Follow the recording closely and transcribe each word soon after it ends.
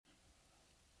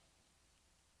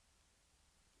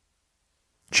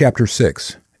Chapter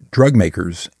 6. Drug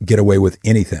Makers Get Away with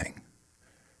Anything.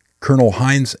 Colonel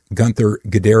Heinz Gunther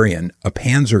Guderian, a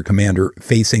panzer commander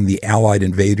facing the Allied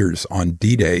invaders on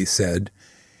D-Day, said,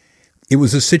 "It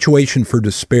was a situation for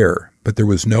despair, but there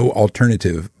was no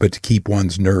alternative but to keep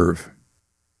one's nerve."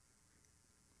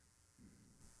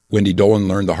 Wendy Dolan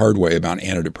learned the hard way about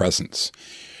antidepressants.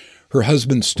 Her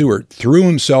husband, Stuart, threw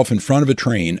himself in front of a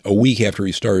train a week after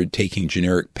he started taking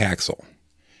generic Paxil.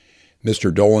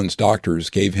 Mr. Dolan's doctors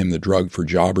gave him the drug for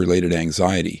job-related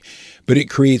anxiety, but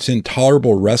it creates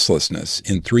intolerable restlessness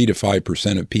in 3 to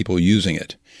 5% of people using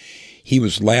it. He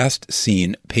was last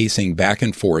seen pacing back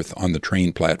and forth on the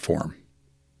train platform.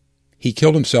 He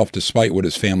killed himself despite what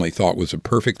his family thought was a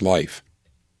perfect life.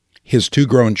 His 2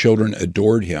 grown children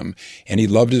adored him, and he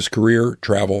loved his career,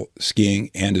 travel,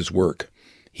 skiing, and his work.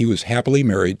 He was happily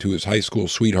married to his high school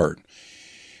sweetheart.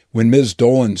 When Ms.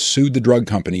 Dolan sued the drug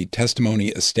company, testimony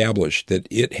established that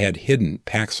it had hidden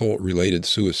Paxil-related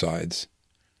suicides.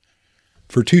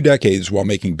 For 2 decades, while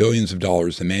making billions of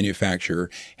dollars, the manufacturer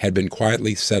had been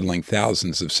quietly settling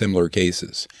thousands of similar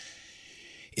cases.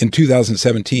 In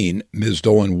 2017, Ms.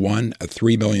 Dolan won a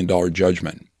 $3 million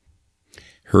judgment.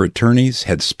 Her attorneys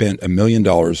had spent $1 million,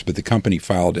 but the company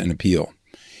filed an appeal.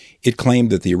 It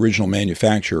claimed that the original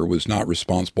manufacturer was not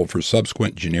responsible for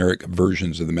subsequent generic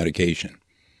versions of the medication.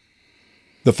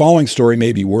 The following story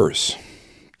may be worse.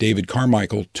 David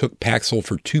Carmichael took Paxil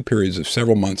for 2 periods of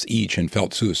several months each and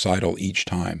felt suicidal each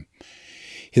time.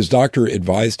 His doctor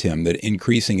advised him that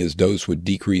increasing his dose would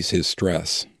decrease his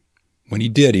stress. When he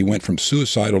did, he went from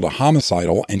suicidal to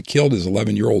homicidal and killed his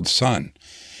 11-year-old son.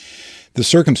 The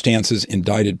circumstances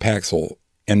indicted Paxil,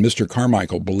 and Mr.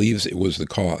 Carmichael believes it was the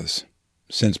cause.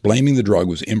 Since blaming the drug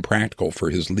was impractical for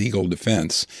his legal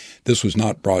defense, this was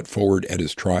not brought forward at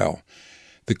his trial.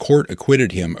 The court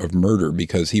acquitted him of murder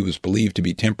because he was believed to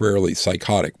be temporarily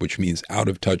psychotic, which means out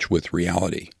of touch with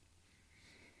reality.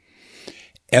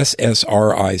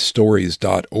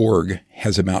 SSRIstories.org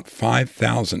has about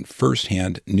 5,000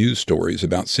 first-hand news stories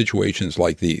about situations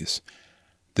like these.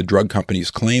 The drug companies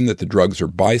claim that the drugs are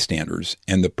bystanders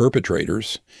and the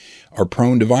perpetrators are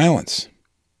prone to violence.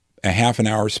 A half an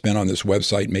hour spent on this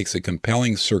website makes a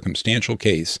compelling circumstantial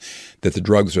case that the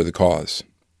drugs are the cause.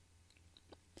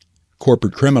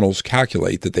 Corporate criminals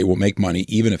calculate that they will make money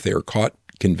even if they are caught,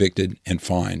 convicted, and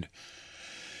fined.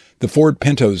 The Ford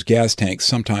Pinto's gas tank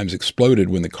sometimes exploded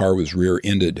when the car was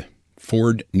rear-ended.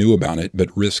 Ford knew about it but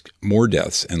risked more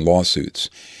deaths and lawsuits.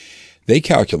 They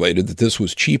calculated that this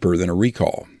was cheaper than a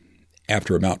recall.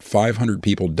 After about 500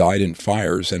 people died in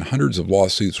fires and hundreds of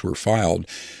lawsuits were filed,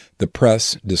 the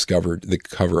press discovered the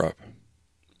cover-up.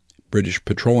 British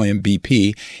Petroleum,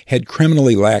 BP, had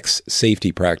criminally lax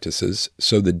safety practices,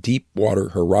 so the Deepwater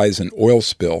Horizon oil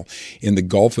spill in the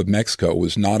Gulf of Mexico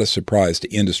was not a surprise to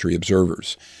industry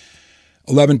observers.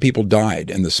 11 people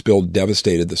died, and the spill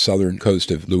devastated the southern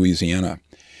coast of Louisiana.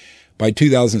 By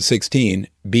 2016,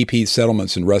 BP's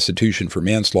settlements and restitution for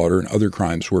manslaughter and other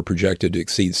crimes were projected to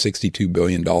exceed $62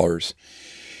 billion.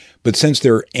 But since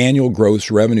their annual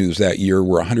gross revenues that year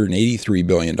were $183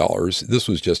 billion, this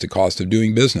was just a cost of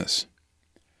doing business.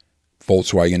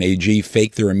 Volkswagen AG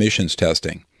faked their emissions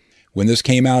testing. When this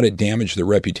came out, it damaged their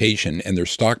reputation, and their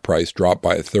stock price dropped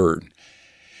by 1/3.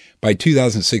 By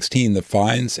 2016, the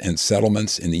fines and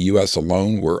settlements in the U.S.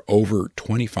 alone were over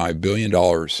 $25 billion.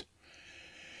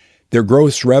 Their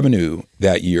gross revenue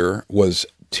that year was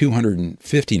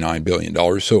 $259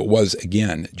 billion, so it was,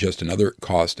 again, just another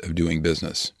cost of doing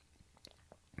business.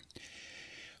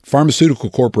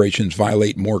 Pharmaceutical corporations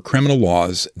violate more criminal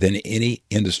laws than any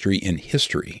industry in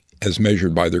history, as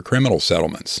measured by their criminal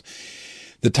settlements.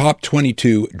 The top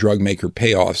 22 drug maker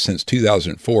payoffs since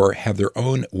 2004 have their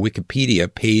own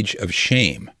Wikipedia page of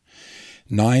shame.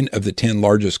 9 of the 10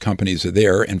 largest companies are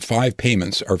there, and 5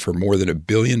 payments are for more than $1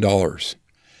 billion.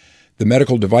 The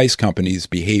medical device companies'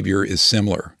 behavior is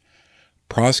similar.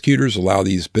 Prosecutors allow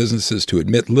these businesses to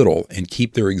admit little and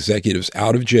keep their executives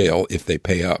out of jail if they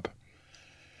pay up.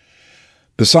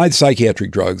 Besides psychiatric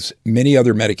drugs, many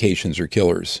other medications are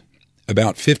killers.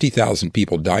 About 50,000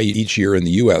 people die each year in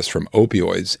the U.S. from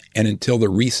opioids, and until the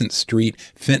recent street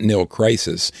fentanyl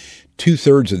crisis,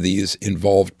 2/3 of these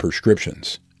involved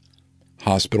prescriptions.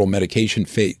 Hospital medication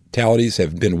fatalities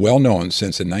have been well known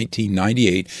since a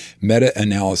 1998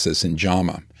 meta-analysis in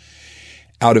JAMA.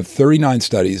 Out of 39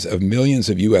 studies of millions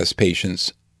of U.S.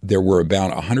 patients, there were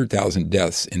about 100,000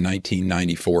 deaths in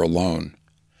 1994 alone.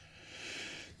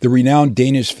 The renowned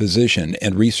Danish physician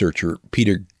and researcher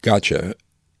Peter Gotcha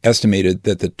estimated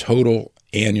that the total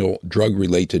annual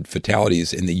drug-related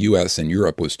fatalities in the U.S. and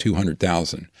Europe was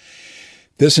 200,000.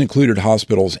 This included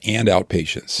hospitals and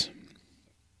outpatients.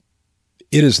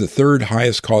 It is the third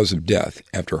highest cause of death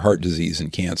after heart disease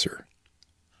and cancer.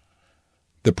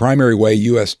 The primary way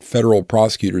U.S. federal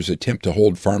prosecutors attempt to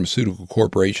hold pharmaceutical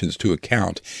corporations to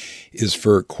account is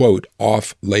for, quote,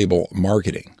 off-label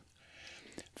marketing.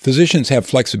 Physicians have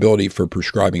flexibility for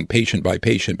prescribing patient by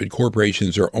patient, but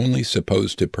corporations are only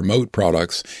supposed to promote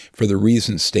products for the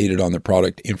reasons stated on the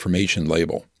product information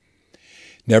label.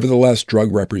 Nevertheless,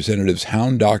 drug representatives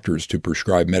hound doctors to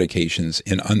prescribe medications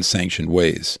in unsanctioned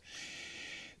ways.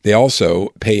 They also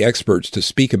pay experts to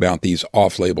speak about these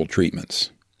off-label treatments.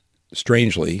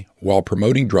 Strangely, while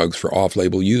promoting drugs for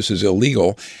off-label use is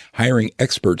illegal, hiring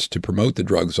experts to promote the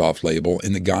drugs off-label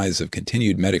in the guise of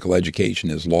continued medical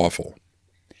education is lawful.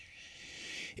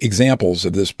 Examples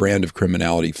of this brand of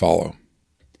criminality follow.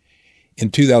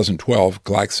 In 2012,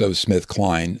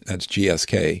 GlaxoSmithKline, that's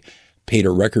GSK, paid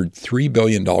a record $3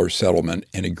 billion settlement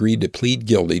and agreed to plead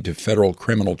guilty to federal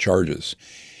criminal charges.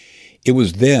 It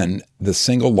was then the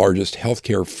single largest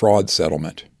healthcare fraud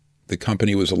settlement. The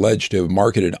company was alleged to have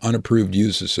marketed unapproved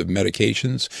uses of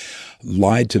medications,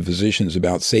 lied to physicians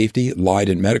about safety, lied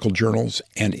in medical journals,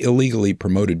 and illegally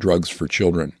promoted drugs for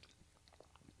children.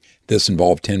 This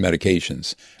involved 10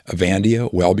 medications: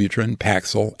 Avandia, Wellbutrin,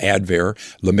 Paxil, Advair,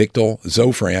 Lamictal,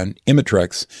 Zofran,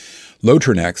 Imitrex,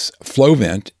 Lotranex,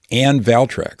 Flovent, and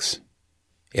Valtrex.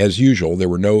 As usual, there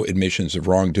were no admissions of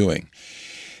wrongdoing.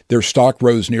 Their stock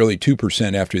rose nearly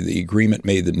 2% after the agreement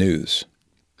made the news.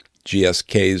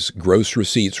 GSK's gross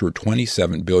receipts were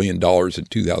 $27 billion in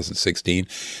 2016,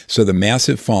 so the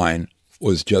massive fine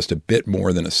was just a bit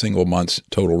more than a single month's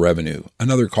total revenue,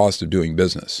 another cost of doing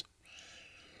business.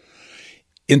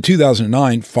 In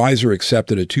 2009, Pfizer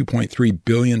accepted a $2.3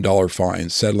 billion fine,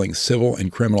 settling civil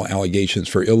and criminal allegations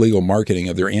for illegal marketing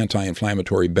of their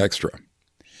anti-inflammatory Bextra.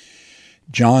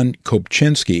 John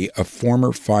Kopczynski, a former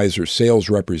Pfizer sales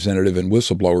representative and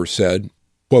whistleblower, said,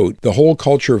 quote, "The whole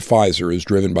culture of Pfizer is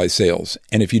driven by sales,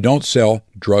 and if you don't sell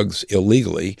drugs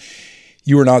illegally,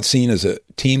 you are not seen as a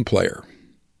team player."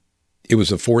 It was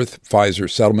the fourth Pfizer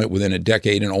settlement within a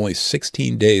decade and only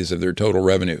 16 days of their total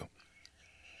revenue.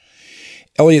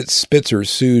 Eliot Spitzer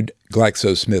sued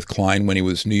GlaxoSmithKline when he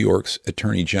was New York's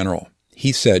Attorney General.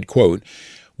 He said, quote,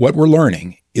 "What we're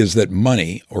learning is that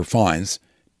money, or fines,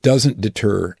 doesn't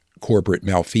deter corporate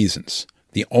malfeasance.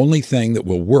 The only thing that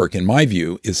will work, in my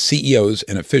view, is CEOs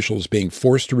and officials being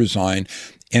forced to resign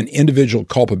and individual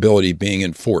culpability being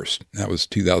enforced." That was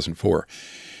 2004.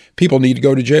 People need to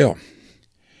go to jail.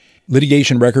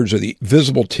 Litigation records are the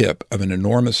visible tip of an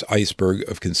enormous iceberg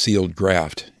of concealed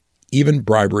graft. Even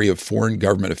bribery of foreign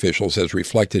government officials, as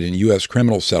reflected in U.S.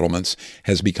 criminal settlements,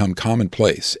 has become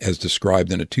commonplace, as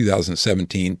described in a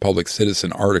 2017 Public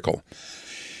Citizen article.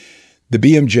 The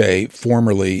BMJ,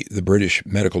 formerly the British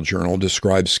Medical Journal,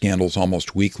 describes scandals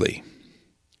almost weekly.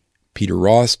 Peter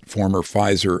Ross, former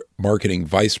Pfizer marketing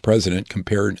vice president,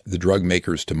 compared the drug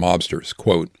makers to mobsters.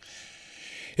 Quote,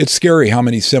 "It's scary how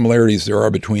many similarities there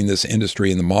are between this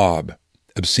industry and the mob.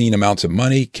 Obscene amounts of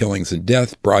money, killings and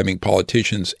death, bribing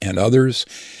politicians and others.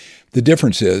 The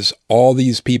difference is all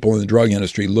these people in the drug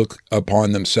industry look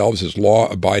upon themselves as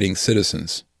law-abiding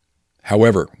citizens.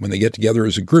 However, when they get together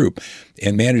as a group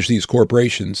and manage these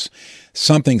corporations,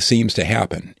 something seems to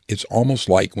happen. It's almost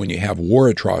like when you have war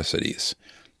atrocities.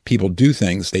 People do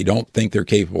things they don't think they're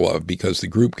capable of because the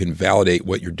group can validate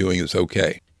what you're doing is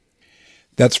okay."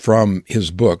 That's from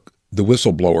his book, The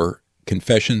Whistleblower,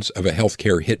 Confessions of a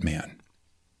Healthcare Hitman.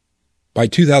 By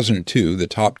 2002, the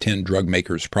top 10 drug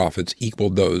makers' profits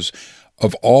equaled those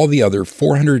of all the other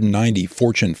 490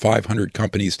 Fortune 500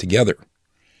 companies together.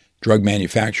 Drug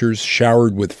manufacturers,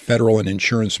 showered with federal and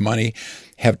insurance money,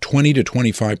 have 20 to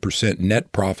 25%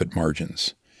 net profit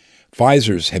margins.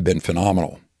 Pfizer's have been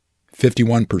phenomenal.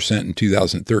 51% in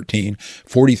 2013,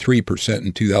 43%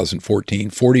 in 2014,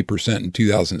 40% in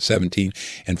 2017,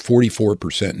 and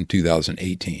 44% in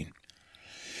 2018.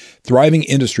 Thriving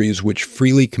industries which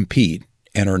freely compete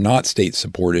and are not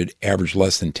state-supported average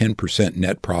less than 10%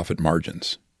 net profit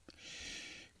margins.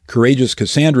 Courageous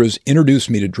Cassandras introduced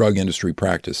me to drug industry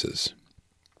practices.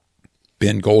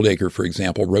 Ben Goldacre, for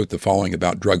example, wrote the following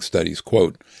about drug studies,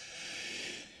 quote,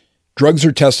 "Drugs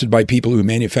are tested by people who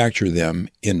manufacture them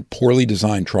in poorly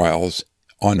designed trials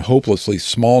on hopelessly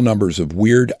small numbers of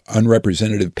weird,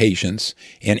 unrepresentative patients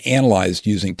and analyzed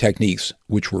using techniques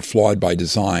which were flawed by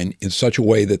design in such a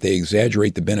way that they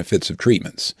exaggerate the benefits of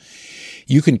treatments.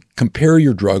 You can compare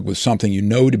your drug with something you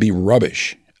know to be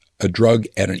rubbish, a drug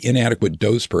at an inadequate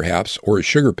dose perhaps, or a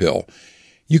sugar pill.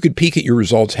 You could peek at your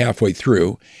results halfway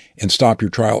through and stop your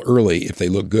trial early if they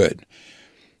look good."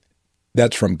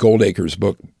 That's from Goldacre's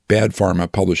book, Bad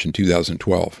Pharma, published in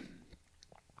 2012.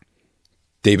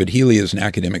 David Healy is an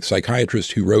academic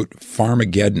psychiatrist who wrote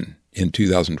Pharmageddon in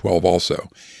 2012 also.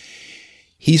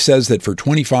 He says that for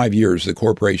 25 years, the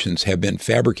corporations have been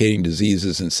fabricating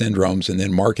diseases and syndromes and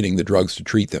then marketing the drugs to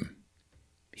treat them.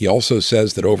 He also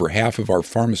says that over half of our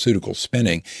pharmaceutical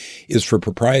spending is for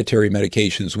proprietary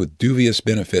medications with dubious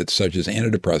benefits such as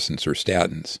antidepressants or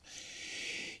statins.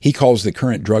 He calls the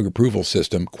current drug approval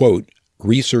system, quote,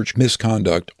 research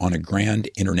misconduct on a grand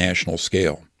international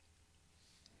scale.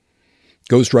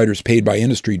 Ghostwriters paid by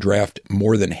industry draft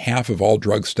more than half of all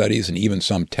drug studies and even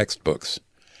some textbooks.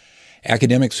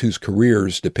 Academics whose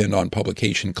careers depend on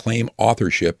publication claim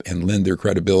authorship and lend their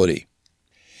credibility.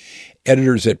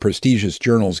 Editors at prestigious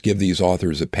journals give these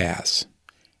authors a pass.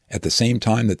 At the same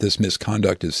time that this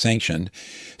misconduct is sanctioned,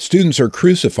 students are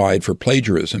crucified for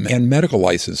plagiarism and medical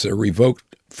licenses are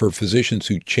revoked for physicians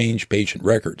who change patient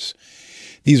records.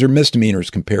 These are misdemeanors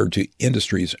compared to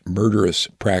industry's murderous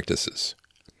practices.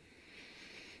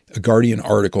 A Guardian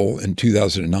article in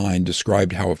 2009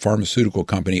 described how a pharmaceutical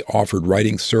company offered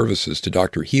writing services to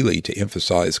Dr. Healy to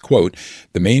emphasize, quote,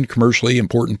 the main commercially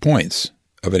important points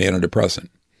of an antidepressant.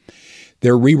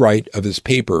 Their rewrite of his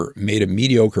paper made a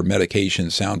mediocre medication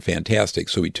sound fantastic,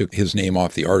 so he took his name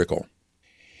off the article.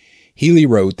 Healy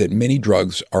wrote that many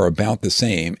drugs are about the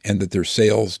same and that their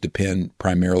sales depend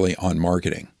primarily on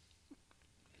marketing.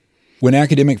 When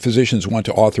academic physicians want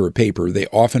to author a paper, they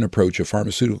often approach a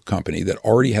pharmaceutical company that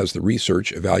already has the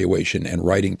research, evaluation, and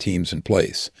writing teams in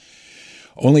place.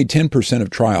 Only 10% of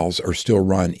trials are still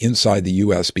run inside the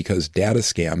U.S. because data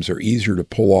scams are easier to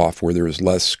pull off where there is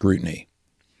less scrutiny.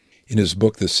 In his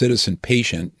book, The Citizen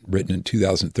Patient, written in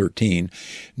 2013,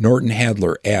 Norton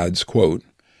Hadler adds, quote,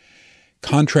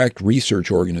 contract research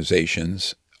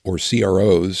organizations, or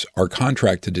CROs, are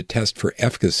contracted to test for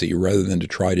efficacy rather than to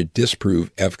try to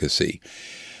disprove efficacy.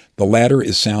 The latter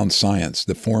is sound science.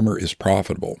 The former is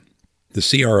profitable. The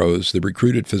CROs, the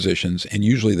recruited physicians, and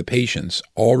usually the patients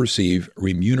all receive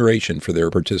remuneration for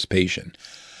their participation.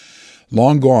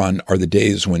 Long gone are the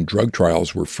days when drug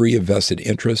trials were free of vested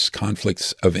interests,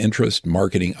 conflicts of interest,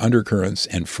 marketing undercurrents,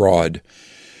 and fraud.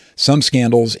 Some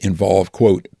scandals involve,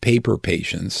 quote, paper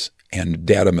patients and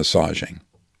data massaging.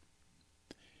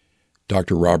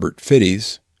 Dr. Robert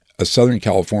Fitties, a Southern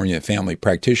California family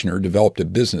practitioner, developed a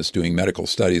business doing medical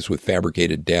studies with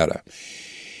fabricated data.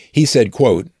 He said,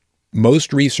 quote,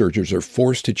 most researchers are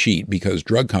forced to cheat because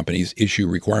drug companies issue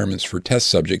requirements for test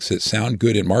subjects that sound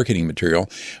good in marketing material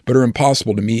but are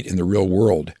impossible to meet in the real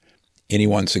world.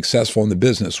 Anyone successful in the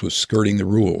business was skirting the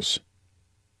rules.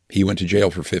 He went to jail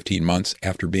for 15 months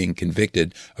after being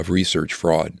convicted of research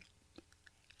fraud.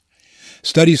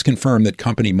 Studies confirm that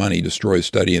company money destroys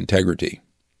study integrity.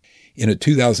 In a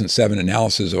 2007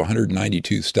 analysis of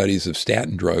 192 studies of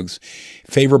statin drugs,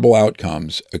 favorable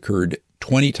outcomes occurred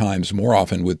 20 times more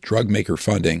often with drug maker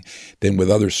funding than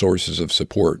with other sources of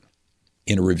support.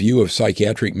 In a review of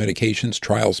psychiatric medications,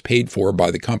 trials paid for by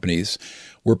the companies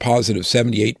were positive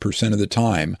 78% of the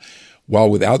time, while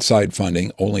with outside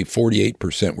funding, only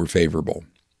 48% were favorable.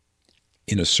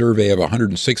 In a survey of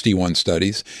 161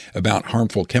 studies about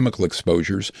harmful chemical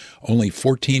exposures, only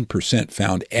 14%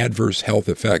 found adverse health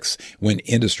effects when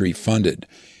industry funded,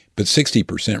 but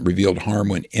 60% revealed harm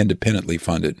when independently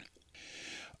funded.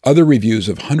 Other reviews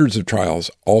of hundreds of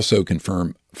trials also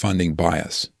confirm funding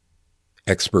bias.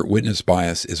 Expert witness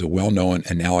bias is a well-known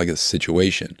analogous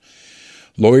situation.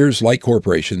 Lawyers, like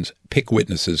corporations, pick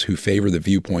witnesses who favor the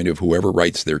viewpoint of whoever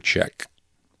writes their check.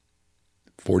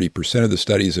 40% of the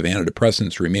studies of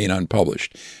antidepressants remain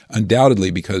unpublished,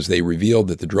 undoubtedly because they revealed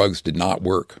that the drugs did not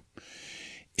work.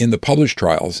 In the published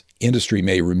trials, industry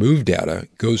may remove data,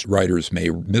 ghostwriters may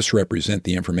misrepresent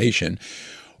the information,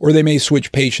 or they may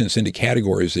switch patients into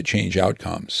categories that change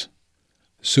outcomes.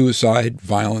 Suicide,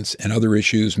 violence, and other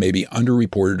issues may be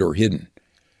underreported or hidden.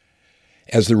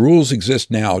 As the rules exist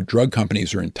now, drug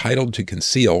companies are entitled to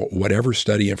conceal whatever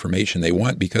study information they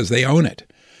want because they own it.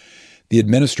 The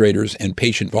administrators and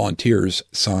patient volunteers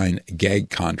sign gag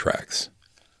contracts.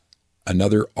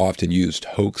 Another often used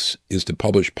hoax is to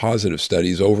publish positive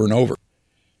studies over and over.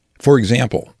 For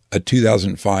example, a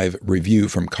 2005 review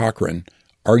from Cochrane,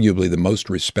 arguably the most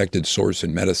respected source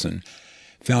in medicine,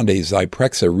 found a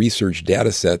Zyprexa research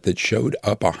dataset that showed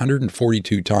up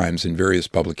 142 times in various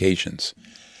publications.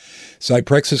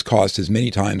 Zyprexa's cost is many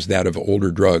times that of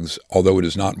older drugs, although it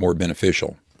is not more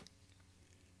beneficial.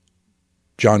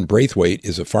 John Braithwaite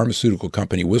is a pharmaceutical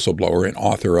company whistleblower and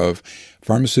author of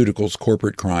Pharmaceuticals,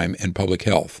 Corporate Crime, and Public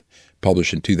Health,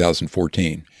 published in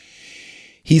 2014.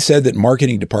 He said that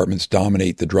marketing departments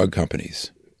dominate the drug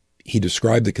companies. He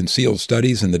described the concealed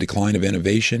studies and the decline of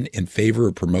innovation in favor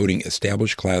of promoting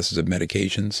established classes of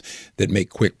medications that make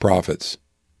quick profits.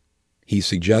 he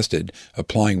suggested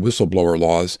applying whistleblower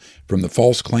laws from the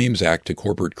False Claims Act to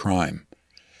corporate crime.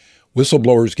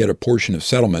 Whistleblowers get a portion of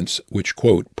settlements, which,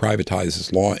 quote,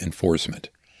 privatizes law enforcement.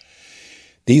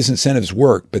 These incentives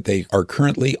work, but they are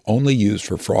currently only used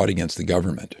for fraud against the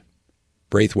government.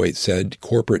 Braithwaite said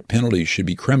corporate penalties should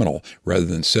be criminal rather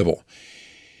than civil.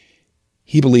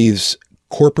 He believes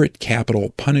corporate capital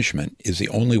punishment is the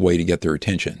only way to get their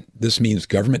attention. This means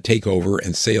government takeover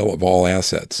and sale of all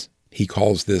assets. He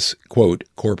calls this, quote,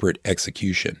 corporate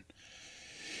execution.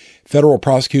 Federal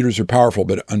prosecutors are powerful,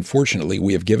 but unfortunately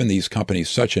we have given these companies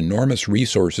such enormous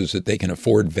resources that they can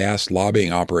afford vast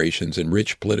lobbying operations and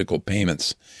rich political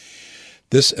payments.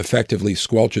 This effectively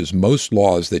squelches most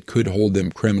laws that could hold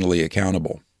them criminally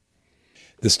accountable.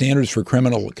 The standards for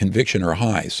criminal conviction are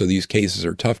high, so these cases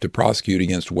are tough to prosecute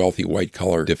against wealthy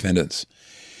white-collar defendants.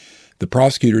 The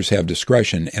prosecutors have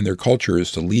discretion, and their culture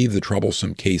is to leave the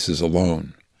troublesome cases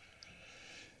alone.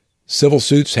 Civil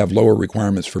suits have lower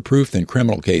requirements for proof than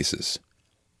criminal cases.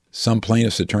 Some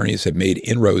plaintiffs' attorneys have made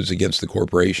inroads against the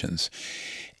corporations.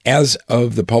 As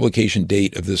of the publication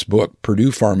date of this book,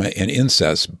 Purdue Pharma and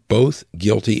Incest, both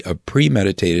guilty of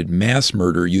premeditated mass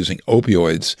murder using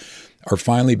opioids, are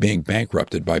finally being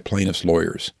bankrupted by plaintiffs'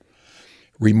 lawyers.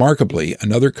 Remarkably,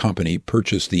 another company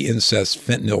purchased the Incest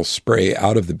fentanyl spray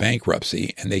out of the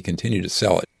bankruptcy, and they continue to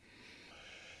sell it.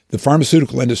 The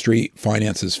pharmaceutical industry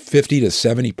finances 50 to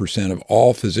 70% of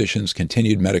all physicians'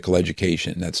 continued medical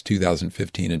education. That's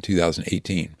 2015 and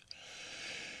 2018.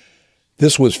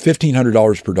 This was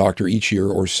 $1,500 per doctor each year,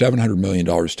 or $700 million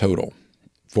total.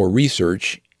 For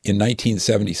research, in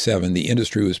 1977, the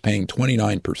industry was paying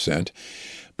 29%,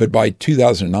 but by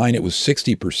 2009 it was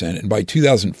 60%, and by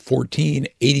 2014,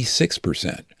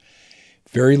 86%.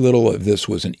 Very little of this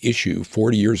was an issue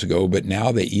 40 years ago, but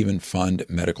now they even fund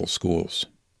medical schools.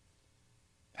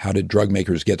 How did drug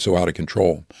makers get so out of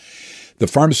control? The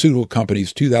pharmaceutical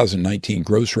company's 2019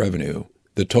 gross revenue,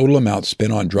 the total amount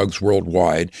spent on drugs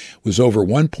worldwide, was over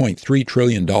 $1.3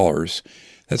 trillion.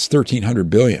 That's $1,300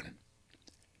 billion.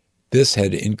 This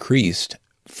had increased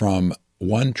from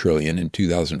 $1 trillion in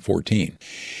 2014.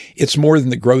 It's more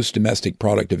than the gross domestic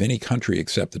product of any country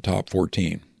except the top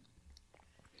 14.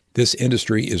 This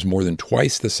industry is more than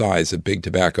twice the size of big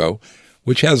tobacco,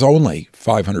 which has only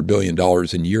 $500 billion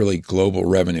in yearly global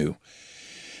revenue.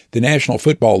 The National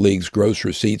Football League's gross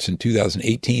receipts in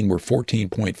 2018 were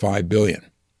 $14.5 billion.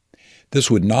 This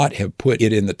would not have put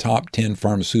it in the top 10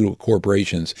 pharmaceutical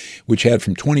corporations, which had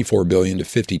from $24 billion to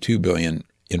 $52 billion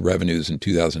in revenues in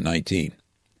 2019.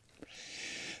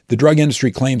 The drug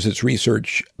industry claims its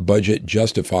research budget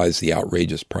justifies the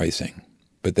outrageous pricing,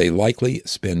 but they likely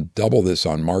spend double this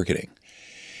on marketing.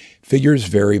 Figures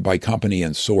vary by company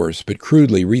and source, but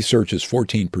crudely, research is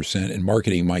 14% and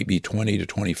marketing might be 20 to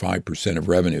 25% of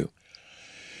revenue.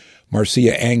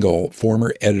 Marcia Angell,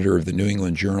 former editor of the New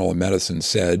England Journal of Medicine,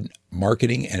 said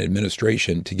marketing and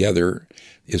administration together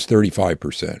is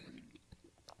 35%.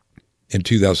 In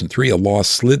 2003, a law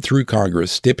slid through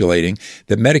Congress stipulating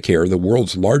that Medicare, the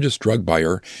world's largest drug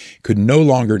buyer, could no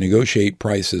longer negotiate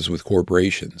prices with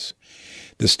corporations.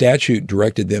 The statute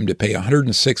directed them to pay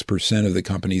 106% of the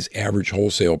company's average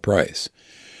wholesale price.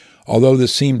 Although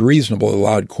this seemed reasonable, it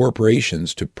allowed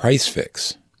corporations to price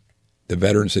fix. The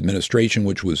Veterans Administration,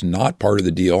 which was not part of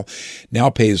the deal, now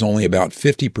pays only about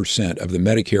 50% of the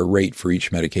Medicare rate for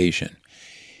each medication.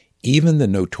 Even the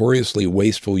notoriously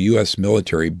wasteful U.S.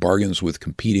 military bargains with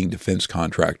competing defense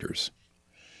contractors.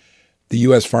 The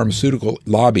U.S. pharmaceutical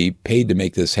lobby paid to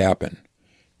make this happen.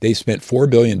 They spent $4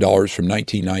 billion from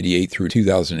 1998 through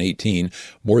 2018,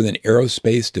 more than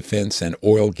aerospace, defense, and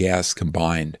oil gas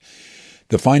combined.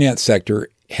 The finance sector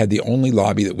had the only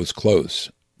lobby that was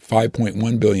close,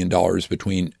 $5.1 billion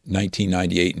between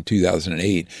 1998 and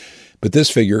 2008, but this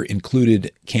figure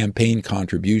included campaign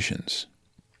contributions.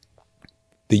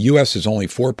 The U.S. is only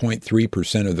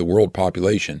 4.3% of the world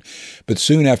population, but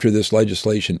soon after this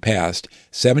legislation passed,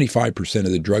 75%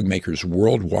 of the drug makers'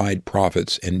 worldwide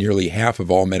profits and nearly half of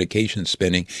all medication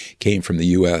spending came from the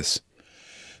U.S.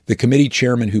 The committee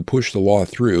chairman who pushed the law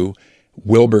through,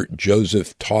 Wilbert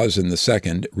Joseph Tausen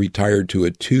II, retired to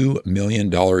a $2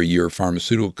 million a year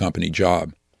pharmaceutical company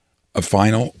job. A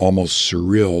final, almost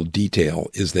surreal detail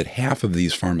is that half of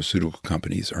these pharmaceutical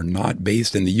companies are not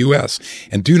based in the U.S.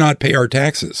 and do not pay our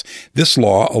taxes. This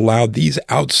law allowed these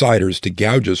outsiders to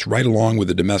gouge us right along with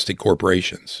the domestic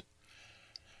corporations.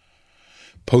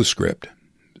 Postscript.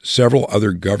 Several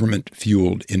other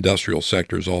government-fueled industrial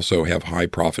sectors also have high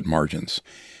profit margins.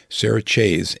 Sarah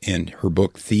Chayes, in her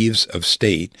book Thieves of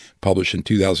State, published in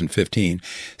 2015,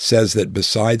 says that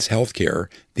besides healthcare,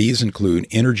 these include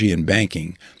energy and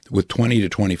banking, with 20 to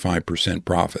 25%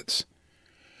 profits.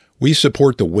 We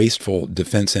support the wasteful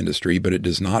defense industry, but it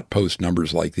does not post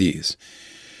numbers like these.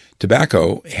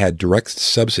 Tobacco had direct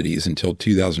subsidies until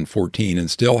 2014 and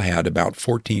still had about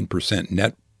 14%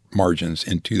 net margins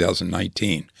in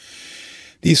 2019.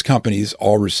 These companies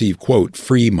all receive, quote,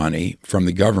 free money from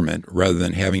the government rather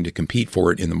than having to compete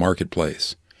for it in the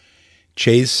marketplace.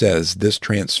 Chase says this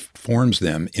transforms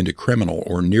them into criminal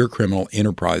or near-criminal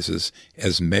enterprises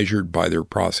as measured by their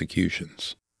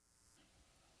prosecutions.